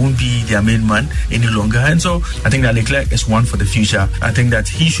Vettel won't be their main man any longer. And so I think that Leclerc is one for the future. I think that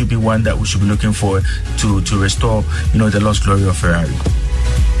he should be one that we should be looking for to restore, the lost glory of Ferrari.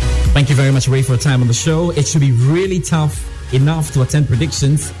 Thank you very much, Ray, for your time on the show. It should be really tough enough to attend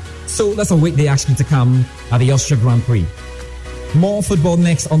predictions, so let's await the action to come at the Austria Grand Prix. More football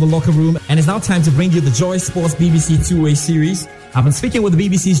next on The Locker Room, and it's now time to bring you the Joy Sports BBC two-way series. I've been speaking with the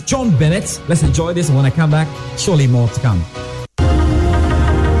BBC's John Bennett. Let's enjoy this, and when I come back, surely more to come.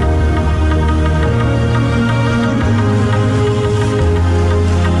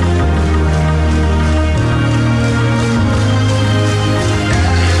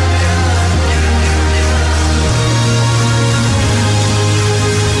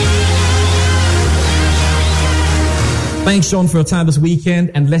 Thanks, Sean, for your time this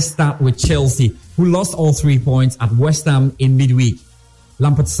weekend. And let's start with Chelsea, who lost all 3 points at West Ham in midweek.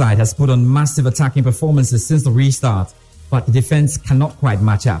 Lampard's side has put on massive attacking performances since the restart, but the defence cannot quite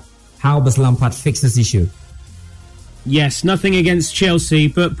match up. How does Lampard fix this issue? Yes, nothing against Chelsea,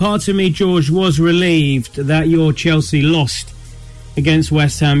 but part of me, George, was relieved that your Chelsea lost against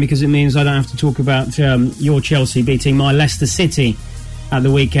West Ham, because it means I don't have to talk about your Chelsea beating my Leicester City at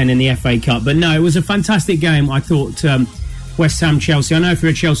the weekend in the FA Cup. But no, it was a fantastic game. I thought West Ham Chelsea, I know if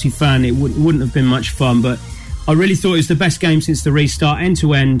you're a Chelsea fan it wouldn't have been much fun, but I really thought it was the best game since the restart.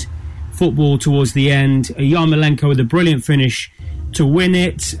 End-to-end football towards the end. Yarmolenko with a brilliant finish to win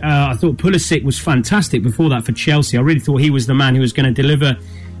it. I thought Pulisic was fantastic before that for Chelsea. I really thought he was the man who was going to deliver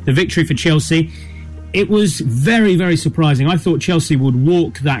the victory for Chelsea. It was very, very surprising. I thought Chelsea would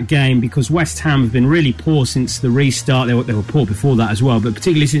walk that game because West Ham have been really poor since the restart. They were poor before that as well, but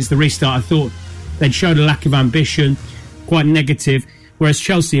particularly since the restart, I thought they'd showed a lack of ambition, quite negative, whereas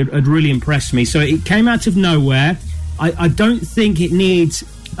Chelsea had really impressed me. So it came out of nowhere. I don't think it needs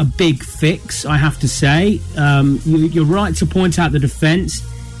a big fix, I have to say. You're right to point out the defence.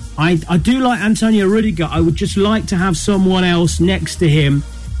 I do like Antonio Rudiger. I would just like to have someone else next to him,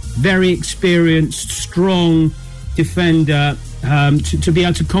 very experienced, strong defender, to be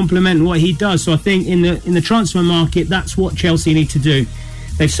able to complement what he does. So I think in the transfer market, that's what Chelsea need to do.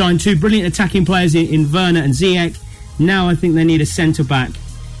 They've signed 2 brilliant attacking players in Werner and Ziyech. Now I think they need a centre-back.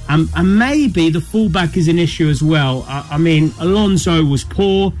 And maybe the full-back is an issue as well. I mean, Alonso was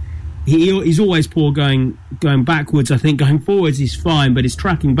poor. He's always poor going backwards. I think going forwards he's fine, but his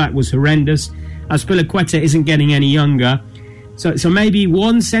tracking back was horrendous. Azpilicueta isn't getting any younger. So maybe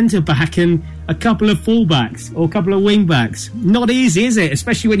one centre-back and a couple of full-backs or a couple of wing-backs. Not easy, is it?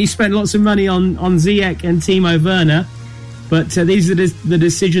 Especially when you spend lots of money on Ziyech and Timo Werner. But these are the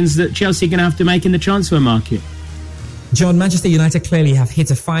decisions that Chelsea are going to have to make in the transfer market. John, Manchester United clearly have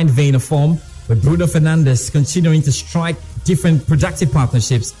hit a fine vein of form, with Bruno Fernandes continuing to strike different productive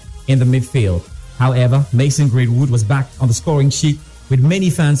partnerships in the midfield. However, Mason Greenwood was back on the scoring sheet, with many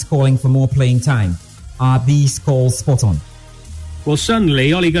fans calling for more playing time. Are these calls spot on? Well,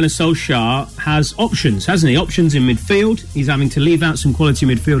 suddenly, Ole Gunnar Solskjaer has options, hasn't he? Options in midfield. He's having to leave out some quality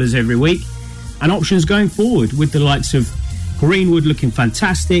midfielders every week. And options going forward, with the likes of Greenwood looking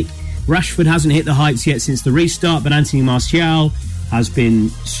fantastic. Rashford hasn't hit the heights yet since the restart, but Anthony Martial has been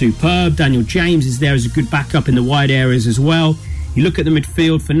superb. Daniel James is there as a good backup in the wide areas as well. You look at the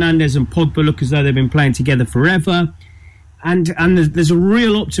midfield, Fernandes and Pogba look as though they've been playing together forever. And there's a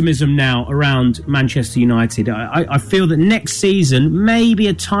real optimism now around Manchester United. I feel that next season, maybe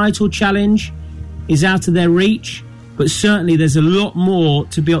a title challenge is out of their reach, but certainly there's a lot more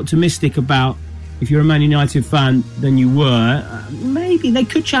to be optimistic about if you're a Man United fan than you were. Maybe they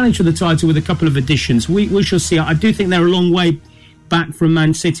could challenge for the title with a couple of additions. We shall see. I do think they're a long way back from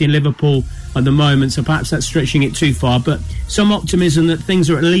Man City and Liverpool at the moment, so perhaps that's stretching it too far, but some optimism that things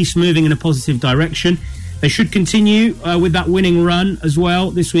are at least moving in a positive direction. They should continue with that winning run as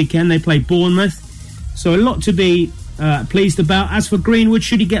well. This weekend they play Bournemouth, so a lot to be pleased about. As for Greenwood,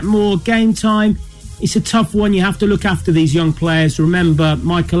 should he get more game time? It's a tough one. You have to look after these young players. Remember,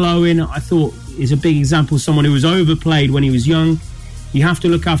 Michael Owen, I thought, is a big example of someone who was overplayed when he was young. You have to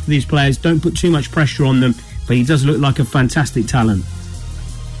look after these players. Don't put too much pressure on them, but he does look like a fantastic talent.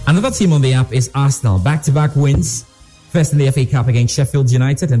 Another team on the app is Arsenal. Back-to-back wins. First in the FA Cup against Sheffield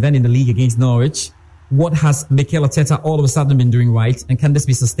United and then in the league against Norwich. What has Mikel Arteta all of a sudden been doing right, and can this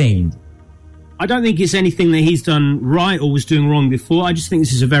be sustained? I don't think it's anything that he's done right or was doing wrong before. I just think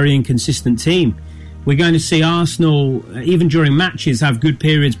this is a very inconsistent team. We're going to see Arsenal, even during matches, have good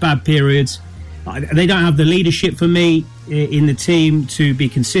periods, bad periods. They don't have the leadership for me in the team to be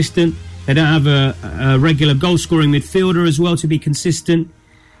consistent. They don't have a regular goal-scoring midfielder as well to be consistent.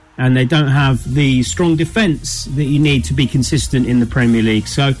 And they don't have the strong defence that you need to be consistent in the Premier League.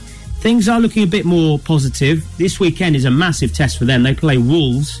 So things are looking a bit more positive. This weekend is a massive test for them. They play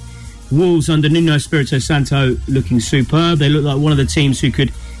Wolves. Wolves under Nuno Espirito Santo looking superb. They look like one of the teams who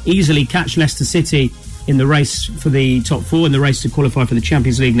could easily catch Leicester City in the race for the top four, in the race to qualify for the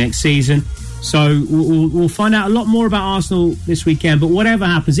Champions League next season. So we'll find out a lot more about Arsenal this weekend. But whatever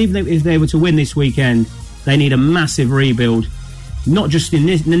happens, even if they were to win this weekend, they need a massive rebuild. Not just in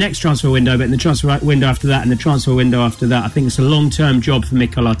the next transfer window, but in the transfer window after that and the transfer window after that. I think it's a long-term job for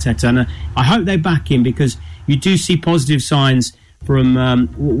Mikel Arteta. And I hope they back him, because you do see positive signs from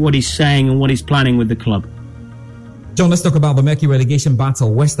what he's saying and what he's planning with the club. John, let's talk about the murky relegation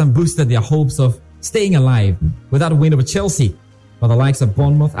battle. West Ham boosted their hopes of staying alive without a win over Chelsea. But the likes of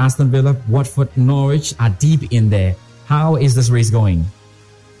Bournemouth, Aston Villa, Watford, Norwich are deep in there. How is this race going?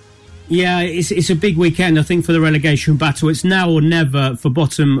 Yeah, it's a big weekend, I think, for the relegation battle. It's now or never for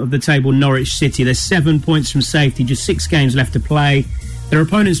bottom of the table Norwich City. There's 7 points from safety, just 6 games left to play. Their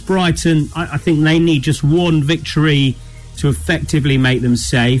opponents, Brighton, I think they need just one victory to effectively make them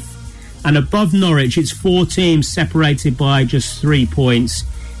safe. And above Norwich, it's 4 teams separated by just 3 points.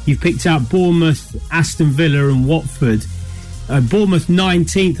 You've picked out Bournemouth, Aston Villa and Watford. Bournemouth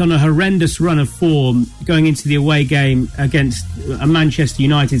 19th on a horrendous run of form, going into the away game against a Manchester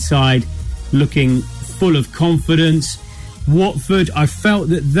United side looking full of confidence. Watford, I felt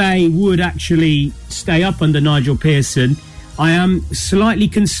that they would actually stay up under Nigel Pearson. I am slightly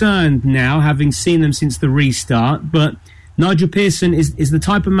concerned now, having seen them since the restart, but Nigel Pearson is the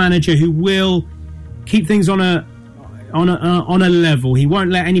type of manager who will keep things on a level. He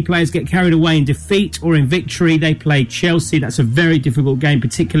won't let any players get carried away in defeat or in victory. They play Chelsea. That's a very difficult game,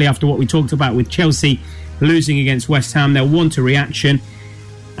 particularly after what we talked about with Chelsea losing against West Ham. They'll want a reaction.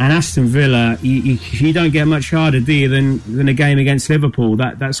 And Aston Villa, you don't get much harder, do you, than a game against Liverpool.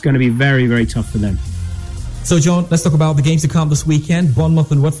 That's going to be very, very tough for them. So, John, let's talk about the games to come this weekend.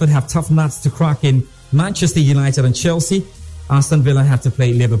 Bournemouth and Watford have tough nuts to crack in Manchester United and Chelsea. Aston Villa have to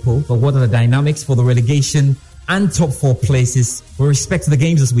play Liverpool. But what are the dynamics for the relegation and top 4 places with respect to the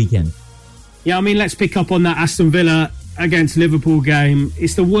games this weekend? Yeah, I mean, let's pick up on that Aston Villa against Liverpool game.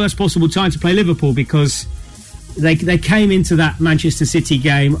 It's the worst possible time to play Liverpool, because they came into that Manchester City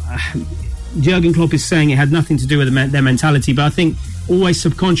game. Jurgen Klopp is saying it had nothing to do with their mentality, but I think always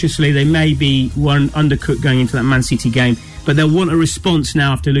subconsciously they may be one undercooked going into that Man City game, but they'll want a response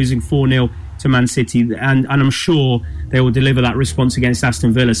now after losing 4-0 to Man City, and I'm sure they will deliver that response against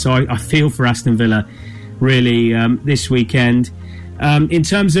Aston Villa. So I feel for Aston Villa really this weekend. In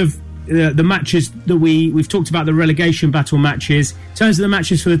terms of the matches that we've talked about, the relegation battle matches. In terms of the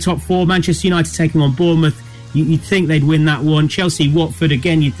matches for the top 4, Manchester United taking on Bournemouth, you'd think they'd win that one. Chelsea, Watford,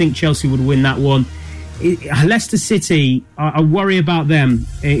 again, you'd think Chelsea would win that one. Leicester City, I worry about them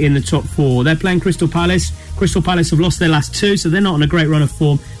in the top 4. They're playing Crystal Palace. Crystal Palace have lost their last 2, so they're not on a great run of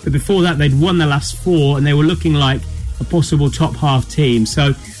form. But before that, they'd won their last 4, and they were looking like a possible top half team.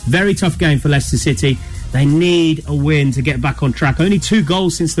 So very tough game for Leicester City. They need a win to get back on track. Only 2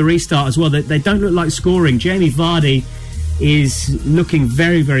 goals since the restart as well. They don't look like scoring. Jamie Vardy is looking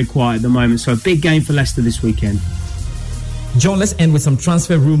very, very quiet at the moment. So a big game for Leicester this weekend. John, let's end with some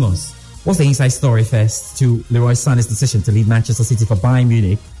transfer rumours. What's the inside story first to Leroy Sané's decision to leave Manchester City for Bayern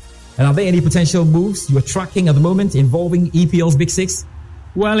Munich? And are there any potential moves you're tracking at the moment involving EPL's Big Six?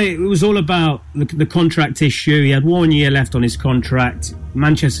 Well, it was all about the contract issue. He had 1 year left on his contract.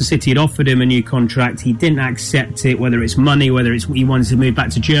 Manchester City had offered him a new contract. He didn't accept it, whether it's money, whether it's he wanted to move back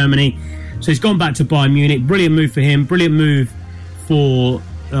to Germany. So he's gone back to Bayern Munich. Brilliant move for him. Brilliant move for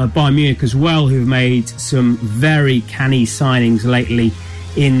Bayern Munich as well, who've made some very canny signings lately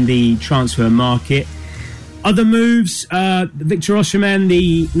in the transfer market. Other moves, Victor Osimhen,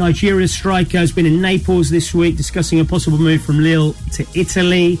 the Nigerian striker, has been in Naples this week discussing a possible move from Lille to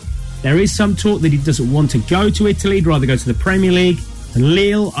Italy. There is some talk that he doesn't want to go to Italy, he'd rather go to the Premier League. And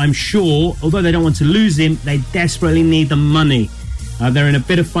Lille, I'm sure, although they don't want to lose him, they desperately need the money. They're in a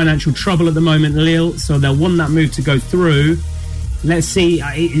bit of financial trouble at the moment, Lille, so they'll want that move to go through. Let's see,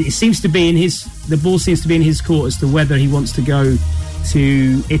 it seems to be the ball seems to be in his court as to whether he wants to go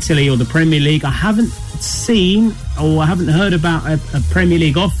to Italy or the Premier League. I haven't seen or I haven't heard about a Premier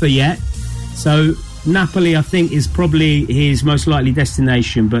League offer yet, so Napoli I think is probably his most likely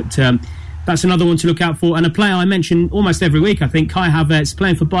destination, but that's another one to look out for. And a player I mention almost every week, I think, Kai Havertz,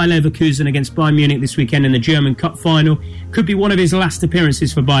 playing for Bayer Leverkusen against Bayern Munich this weekend in the German Cup final. Could be one of his last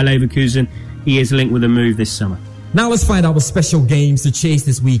appearances for Bayer Leverkusen. He is linked with a move this summer. Now let's find out the special games to chase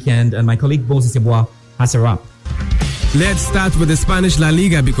this weekend, and my colleague Moses Eboa has her up. Let's start with the Spanish La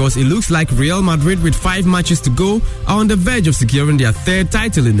Liga, because it looks like Real Madrid, with 5 matches to go, are on the verge of securing their 3rd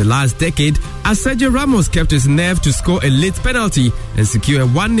title in the last decade, as Sergio Ramos kept his nerve to score a late penalty and secure a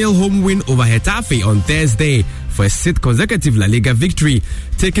 1-0 home win over Getafe on Thursday for a 6th consecutive La Liga victory,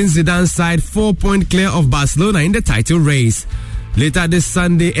 taking Zidane's side 4 points clear of Barcelona in the title race. Later this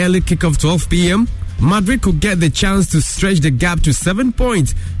Sunday, early kick-off 12 p.m, Madrid could get the chance to stretch the gap to 7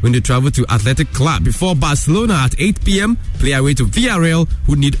 points when they travel to Athletic Club, before Barcelona at 8 p.m. play away to Villarreal,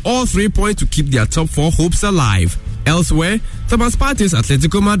 who need all 3 points to keep their top 4 hopes alive. Elsewhere, Thomas Partey's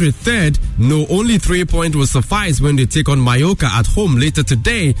Atletico Madrid 3rd know only 3 points will suffice when they take on Mallorca at home later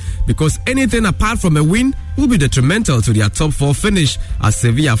today, because anything apart from a win will be detrimental to their top 4 finish, as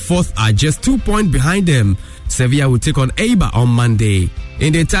Sevilla 4th are just 2 points behind them. Sevilla will take on Eibar on Monday.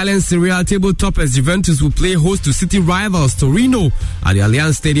 In the Italian Serie A, table toppers Juventus will play host to city rivals Torino at the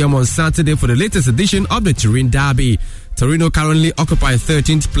Allianz Stadium on Saturday for the latest edition of the Turin Derby. Torino currently occupy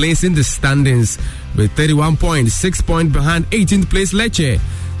 13th place in the standings with 31 points, 6 points behind 18th place Lecce.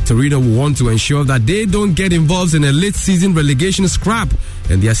 Torino will want to ensure that they don't get involved in a late-season relegation scrap,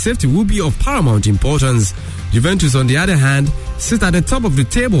 and their safety will be of paramount importance. Juventus, on the other hand, sit at the top of the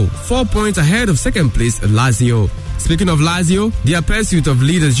table, 4 points ahead of second place Lazio. Speaking of Lazio, their pursuit of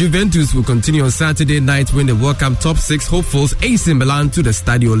leaders Juventus will continue on Saturday night when they welcome top 6 hopefuls AC Milan to the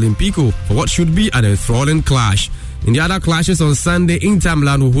Stadio Olimpico for what should be an enthralling clash. In the other clashes on Sunday, Inter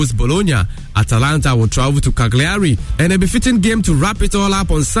Milan will host Bologna, Atalanta will travel to Cagliari, and a befitting game to wrap it all up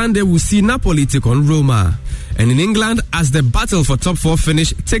on Sunday will see Napoli take on Roma. And in England, as the battle for top 4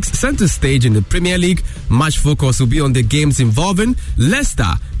 finish takes centre stage in the Premier League, much focus will be on the games involving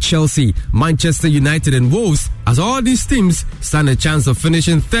Leicester, Chelsea, Manchester United and Wolves, as all these teams stand a chance of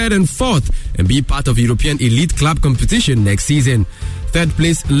finishing 3rd and 4th and be part of European elite club competition next season. 3rd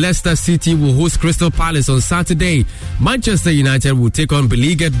place Leicester City will host Crystal Palace on Saturday. Manchester United will take on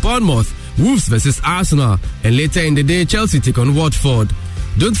beleaguered Bournemouth, Wolves versus Arsenal, and later in the day Chelsea take on Watford.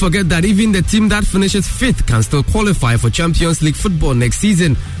 Don't forget that even the team that finishes 5th can still qualify for Champions League football next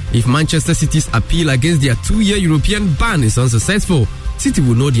season. If Manchester City's appeal against their 2-year European ban is unsuccessful, City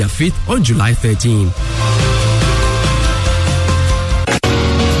will know their fate on July 13.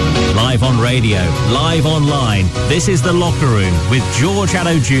 Live on radio, live online, this is The Locker Room with George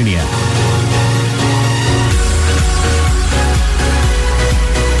Addo Jr.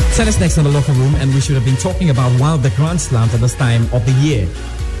 Tell us next on The Locker Room, and we should have been talking about one of the Grand Slams at this time of the year.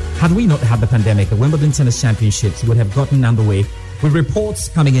 Had we not had the pandemic, the Wimbledon Tennis Championships would have gotten underway, with reports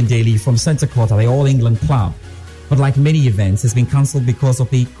coming in daily from Centre Court at the All England Club. But like many events, it's been cancelled because of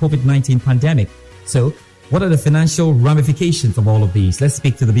the COVID-19 pandemic. So, what are the financial ramifications of all of these? Let's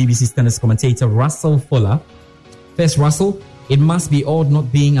speak to the BBC's tennis commentator, Russell Fuller. First, Russell, it must be odd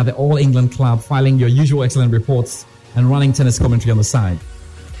not being at the All England Club, filing your usual excellent reports and running tennis commentary on the side.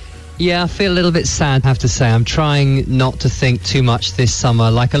 Yeah, I feel a little bit sad, I have to say. I'm trying not to think too much this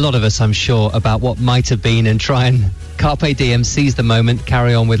summer, like a lot of us, I'm sure, about what might have been, and try and carpe diem, seize the moment,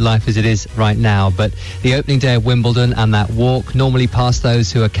 carry on with life as it is right now. But the opening day of Wimbledon and that walk, normally past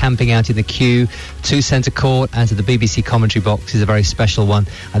those who are camping out in the queue to Centre Court and to the BBC commentary box, is a very special one.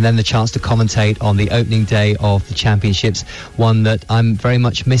 And then the chance to commentate on the opening day of the championships, one that I'm very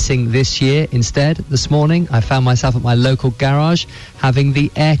much missing this year. Instead, this morning, I found myself at my local garage having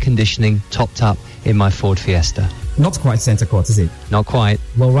the air conditioning topped up in my Ford Fiesta. Not quite centre court, is it? Not quite.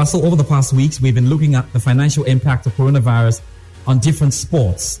 Well, Russell, over the past weeks, we've been looking at the financial impact of coronavirus on different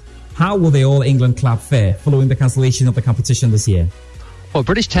sports. How will the All England club fare following the cancellation of the competition this year? Well,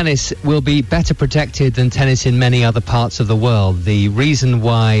 British tennis will be better protected than tennis in many other parts of the world. The reason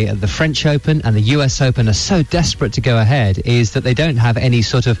why the French Open and the US Open are so desperate to go ahead is that they don't have any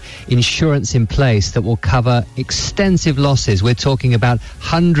sort of insurance in place that will cover extensive losses. We're talking about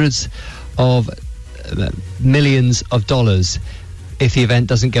hundreds of millions of dollars if the event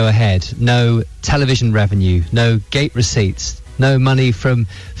doesn't go ahead. No television revenue, no gate receipts, no money from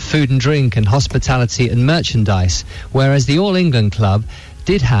food and drink and hospitality and merchandise, whereas the All England club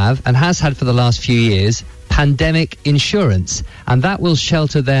did have and has had for the last few years pandemic insurance, and that will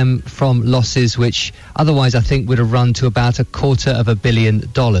shelter them from losses which otherwise I think would have run to about $250 million.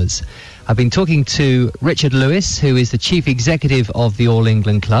 I've been talking to Richard Lewis, who is the chief executive of the All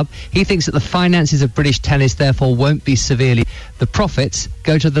England club. He thinks that the finances of British tennis therefore won't be severely. The profits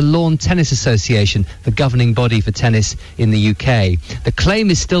go to the Lawn Tennis Association, the governing body for tennis in the UK. The claim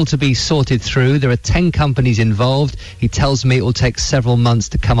is still to be sorted through. There are 10 companies involved. He tells me it will take several months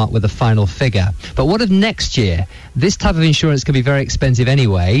to come up with a final figure. But what of next year? This type of insurance can be very expensive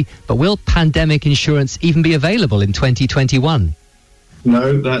anyway, but will pandemic insurance even be available in 2021?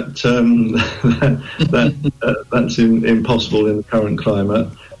 No, that's impossible in the current climate.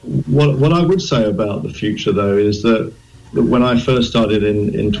 What I would say about the future, though, is that when I first started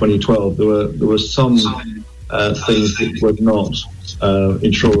in 2012, there were some things that were not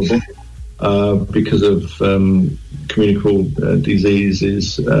insurable because of communicable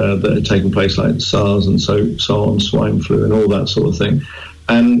diseases that had taken place, like SARS and so on, swine flu, and all that sort of thing.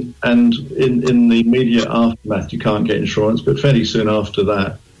 And in the immediate aftermath, you can't get insurance, but fairly soon after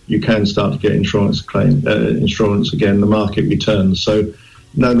that, you can start to get insurance again. The market returns. So,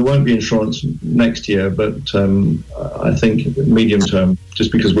 no, there won't be insurance next year, but I think medium term,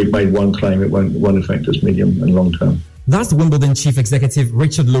 just because we've made one claim, it won't affect us medium and long term. That's the Wimbledon chief executive,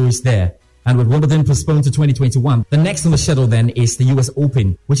 Richard Lewis, there. And with Wimbledon postponed to 2021, the next on the schedule then is the US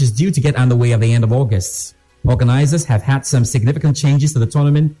Open, which is due to get underway at the end of August. Organizers have had some significant changes to the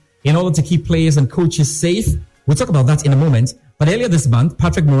tournament in order to keep players and coaches safe. We'll talk about that in a moment. But earlier this month,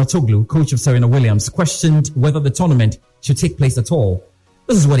 Patrick Mouratoglou, coach of Serena Williams, questioned whether the tournament should take place at all.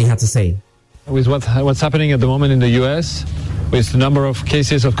 This is what he had to say. With what's happening at the moment in the US, with the number of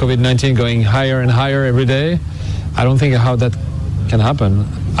cases of COVID-19 going higher and higher every day, I don't think how that can happen.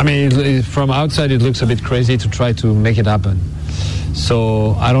 I mean, from outside it looks a bit crazy to try to make it happen.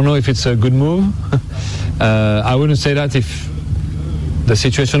 So I don't know if it's a good move. I wouldn't say that if the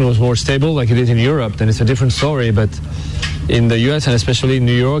situation was more stable like it is in Europe, then it's a different story. But in the US and especially in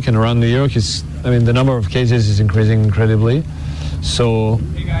New York and around New York, the number of cases is increasing incredibly. So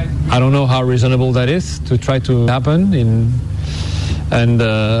I don't know how reasonable that is to try to happen. And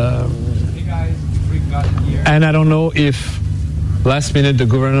I don't know if last minute the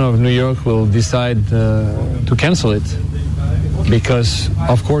governor of New York will decide to cancel it. Because,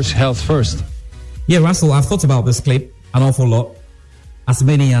 of course, health first. Yeah, Russell, I've thought about this clip an awful lot, as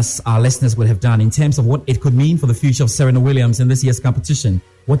many as our listeners would have done, in terms of what it could mean for the future of Serena Williams in this year's competition.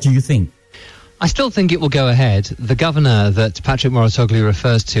 What do you think? I still think it will go ahead. The governor that Patrick Mouratoglou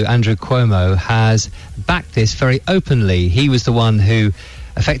refers to, Andrew Cuomo, has backed this very openly. He was the one who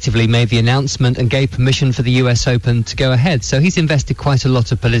effectively made the announcement and gave permission for the US Open to go ahead. So he's invested quite a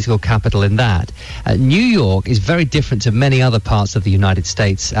lot of political capital in that. New York is very different to many other parts of the United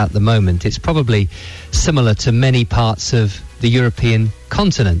States at the moment. It's probably similar to many parts of the European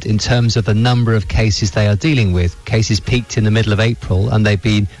continent in terms of the number of cases they are dealing with. Cases peaked in the middle of April and they've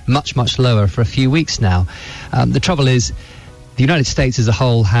been much, much lower for a few weeks now. The trouble is, the United States as a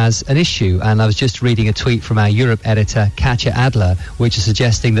whole has an issue, and I was just reading a tweet from our Europe editor, Katja Adler, which is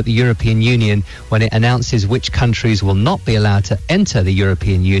suggesting that the European Union, when it announces which countries will not be allowed to enter the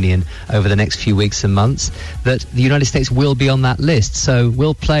European Union over the next few weeks and months, that the United States will be on that list. So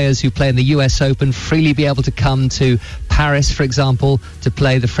will players who play in the US Open freely be able to come to Paris, for example, to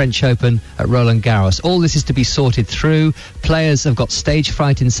play the French Open at Roland Garros? All this is to be sorted through. Players have got stage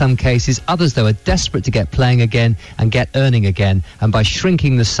fright in some cases. Others, though, are desperate to get playing again and get earning again. And by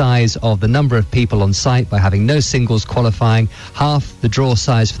shrinking the size of the number of people on site, by having no singles qualifying, half the draw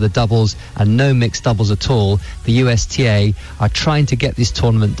size for the doubles and no mixed doubles at all, the USTA are trying to get this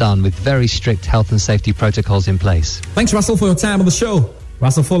tournament done with very strict health and safety protocols in place. Thanks, Russell, for your time on the show.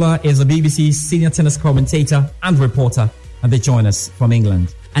 Russell Fuller is a BBC senior tennis commentator and reporter, and they join us from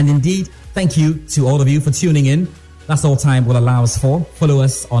England. And indeed, thank you to all of you for tuning in. That's all time will allow us for. Follow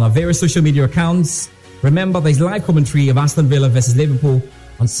us on our various social media accounts. Remember, there's live commentary of Aston Villa versus Liverpool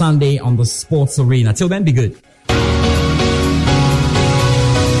on Sunday on the Sports Arena. Till then, be good.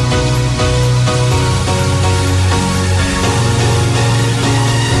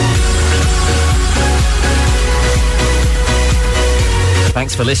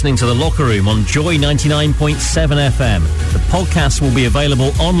 Thanks for listening to The Locker Room on Joy 99.7 FM. The podcast will be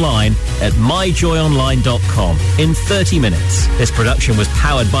available online at myjoyonline.com in 30 minutes. This production was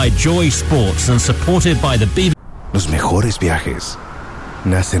powered by Joy Sports and supported by the BBC. Los mejores viajes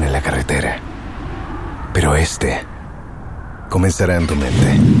nacen en la carretera, pero este comenzará en tu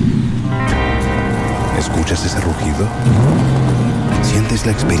mente. ¿Escuchas ese rugido? ¿Sientes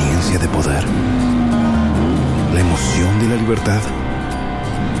la experiencia de poder? ¿La emoción de la libertad?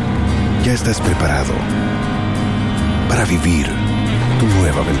 Ya estás preparado para vivir tu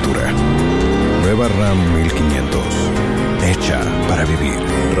nueva aventura. Nueva Ram 1500. Hecha para vivir.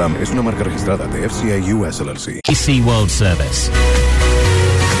 Ram es una marca registrada de FCI US LLC. BBC World Service.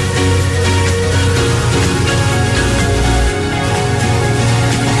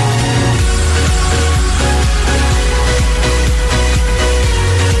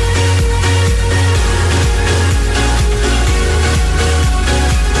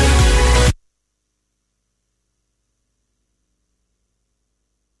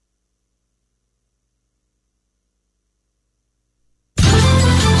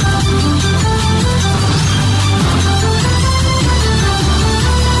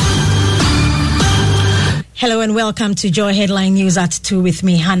 Hello and welcome to Joy Headline News at 2 with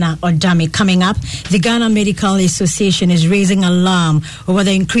me, Hannah Odami. Coming up, the Ghana Medical Association is raising alarm over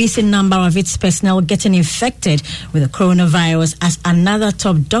the increasing number of its personnel getting infected with the coronavirus as another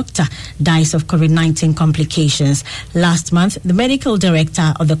top doctor dies of COVID-19 complications. Last month, the medical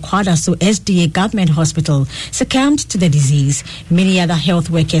director of the Kwadaso SDA Government Hospital succumbed to the disease. Many other health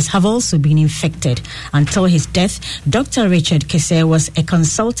workers have also been infected. Until his death, Dr. Richard Kese was a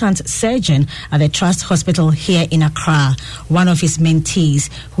consultant surgeon at the Trust Hospital here in Accra. One of his mentees,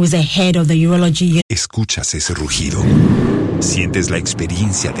 who is the head of the urology unit. ¿Escuchas ese rugido? ¿Sientes la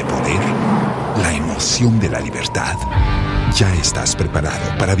experiencia de poder? ¿La emoción de la libertad? Ya estás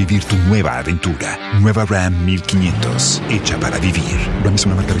preparado para vivir tu nueva aventura. Nueva Ram 1500, hecha para vivir. Ram es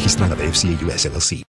una marca registrada de FCA US LLC.